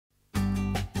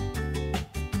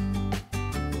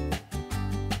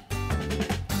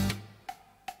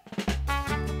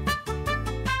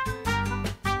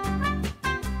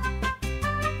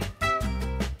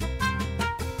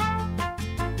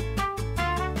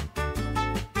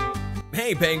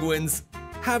Hey Penguins,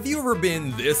 have you ever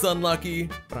been this unlucky?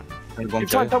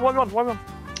 It's fine, 1-1.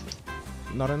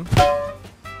 Not in.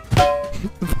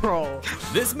 Bro.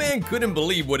 This man couldn't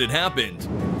believe what had happened.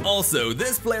 Also,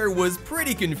 this player was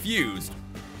pretty confused.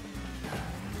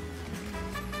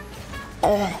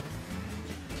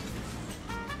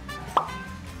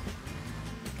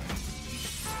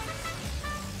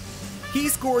 He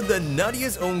scored the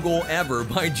nuttiest own goal ever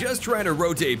by just trying to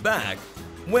rotate back.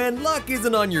 When luck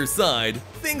isn't on your side,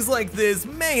 things like this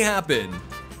may happen.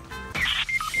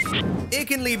 It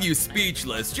can leave you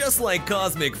speechless, just like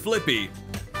Cosmic Flippy.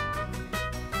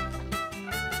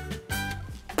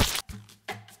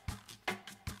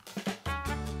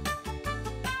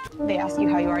 They ask you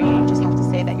how you are, you just have to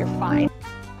say that you're fine.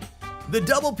 The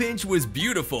double pinch was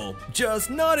beautiful,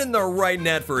 just not in the right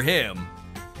net for him.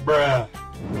 Bruh.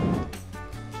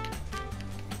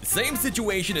 Same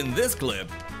situation in this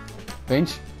clip.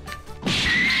 Pinch.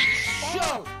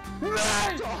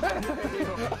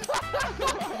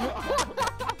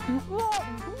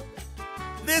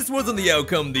 This wasn't the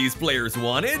outcome these players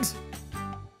wanted.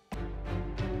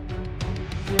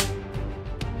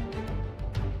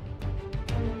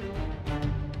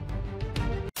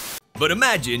 But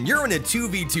imagine you're in a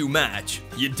 2v2 match.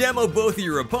 You demo both of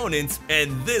your opponents,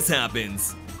 and this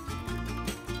happens.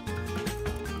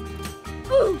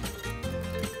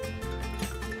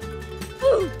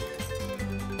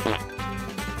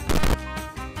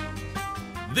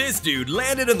 This dude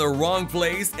landed in the wrong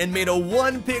place and made a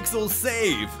 1-pixel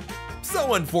save.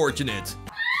 So unfortunate.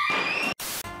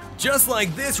 Just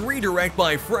like this redirect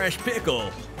by Fresh Pickle,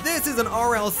 this is an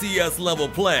RLCS level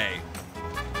play.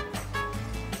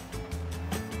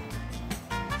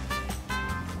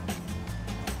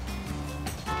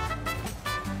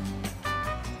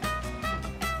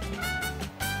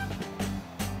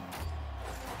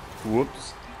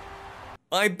 Whoops.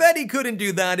 I bet he couldn't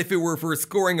do that if it were for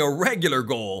scoring a regular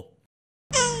goal.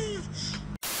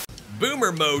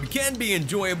 Boomer mode can be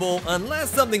enjoyable unless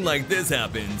something like this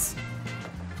happens.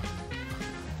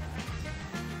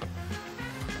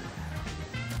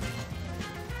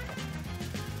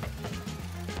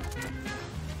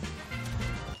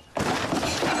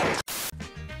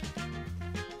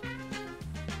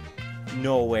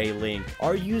 No way, Link.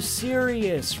 Are you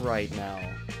serious right now?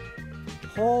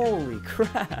 Holy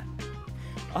crap.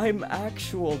 I'm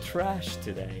actual trash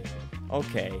today.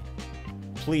 Okay.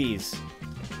 Please.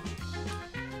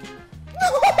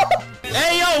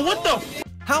 Hey yo, what the?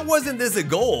 How wasn't this a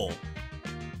goal?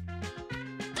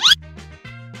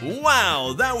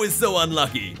 Wow, that was so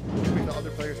unlucky. The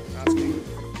other players from asking.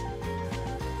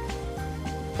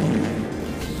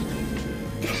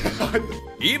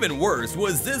 Even worse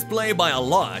was this play by a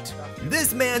lot.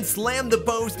 This man slammed the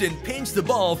post and pinched the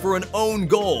ball for an own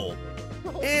goal.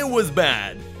 It was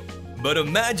bad. But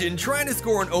imagine trying to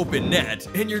score an open net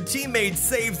and your teammate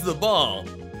saves the ball.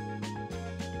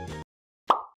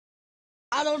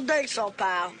 I don't think so,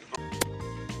 pal.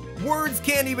 Words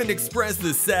can't even express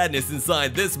the sadness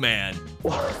inside this man.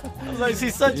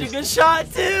 He's such a good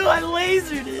shot too. I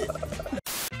lasered it.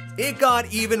 It got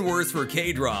even worse for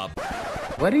K-Drop.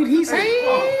 What did he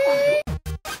say? Wait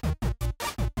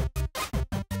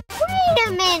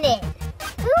a minute!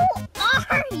 Who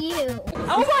are you?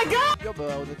 Oh my god! Yo,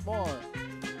 bah honnêtement,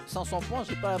 500 points,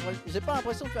 j'ai pas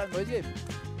l'impression de faire une mauvaise game.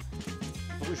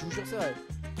 Je vous jure c'est vrai.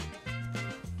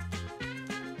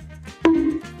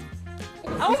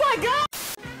 Oh my god!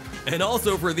 And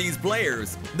also for these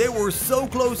players, they were so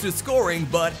close to scoring,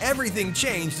 but everything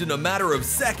changed in a matter of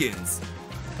seconds.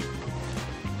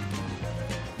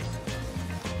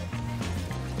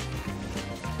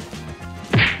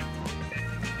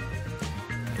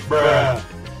 Bruh.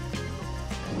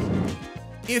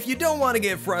 If you don't want to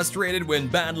get frustrated when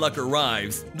bad luck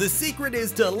arrives, the secret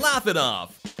is to laugh it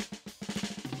off.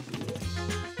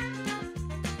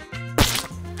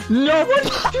 No, what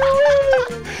are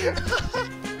you doing?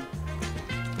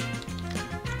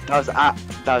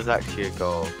 That was actually a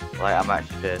goal. Like, I'm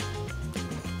actually pissed.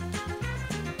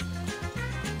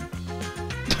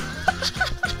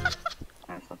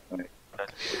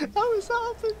 How is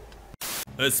that happening?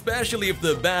 Especially if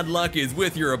the bad luck is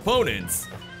with your opponents.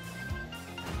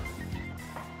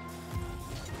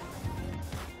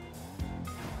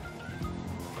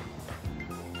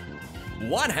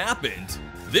 What happened?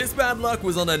 This bad luck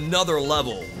was on another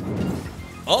level.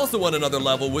 Also on another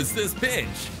level was this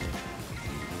pinch.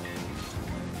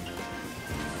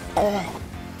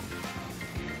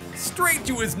 Straight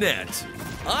to his net.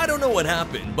 I don't know what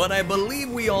happened, but I believe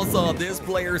we all saw this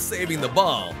player saving the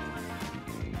ball.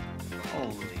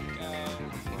 Holy cow.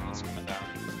 It's coming down.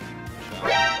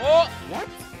 Oh! What?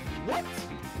 What?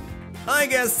 I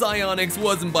guess Psionics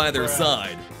wasn't by their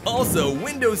side. Also,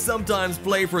 Windows sometimes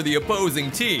play for the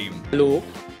opposing team. Hello.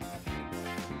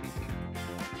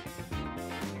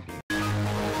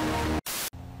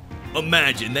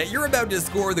 Imagine that you're about to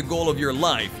score the goal of your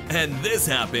life, and this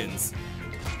happens.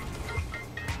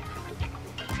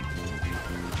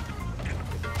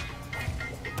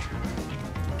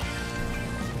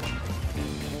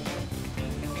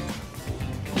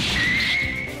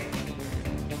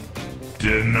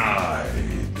 Denied.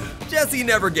 Jesse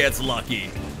never gets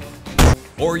lucky.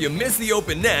 Or you miss the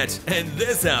open net, and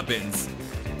this happens.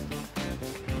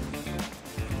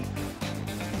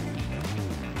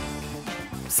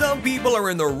 Some people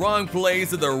are in the wrong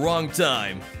place at the wrong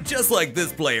time, just like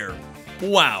this player.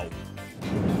 Wow.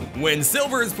 When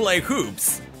Silvers play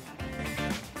hoops.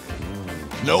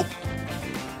 Nope.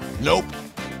 Nope.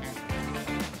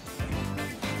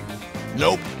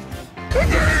 Nope.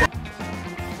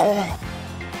 Oh.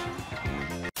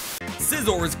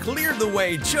 Scissors cleared the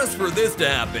way just for this to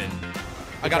happen.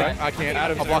 I got it. I can't.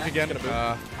 I'll block again.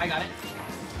 I got it.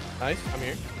 Nice. I'm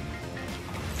here.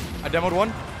 I demoed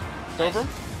one. It's over.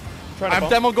 I'm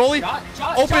demo goalie.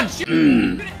 Open.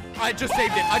 I just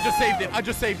saved it. I just saved it. I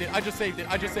just saved it. I just saved it.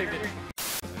 I just saved it.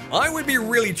 I would be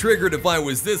really triggered if I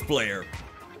was this player.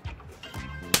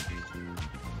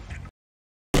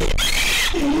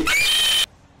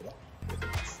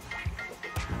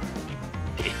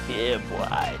 Yeah,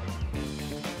 boy.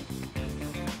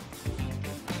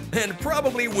 And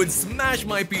probably would smash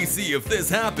my PC if this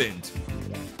happened.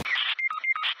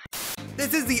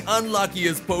 This is the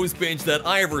unluckiest post pinch that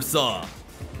I ever saw.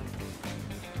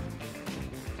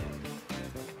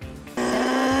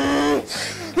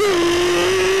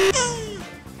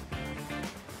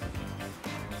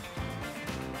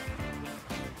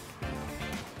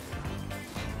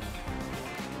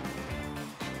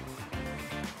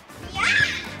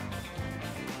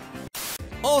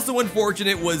 Also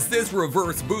unfortunate was this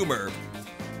reverse boomer.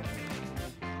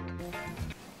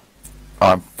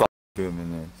 I'm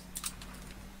booming this.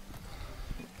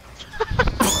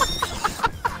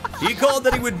 He called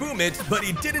that he would boom it, but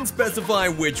he didn't specify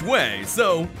which way,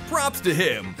 so props to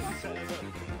him.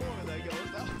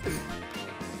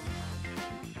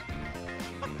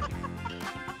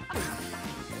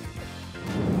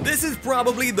 This is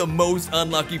probably the most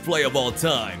unlucky play of all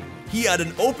time. He had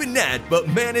an open net, but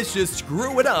managed to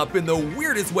screw it up in the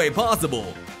weirdest way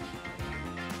possible.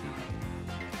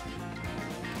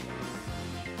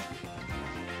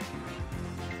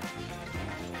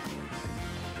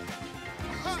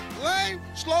 Lane,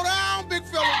 slow down, big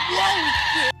fella. Whoa,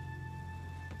 shit.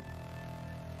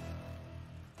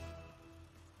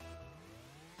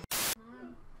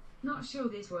 Not sure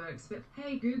this works, but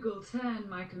hey Google, turn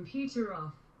my computer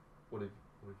off. What have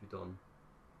you done?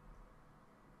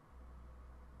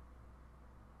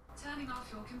 Turning off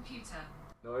your computer.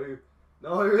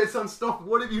 No, it's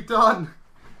unstoppable. What have you done?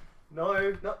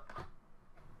 No.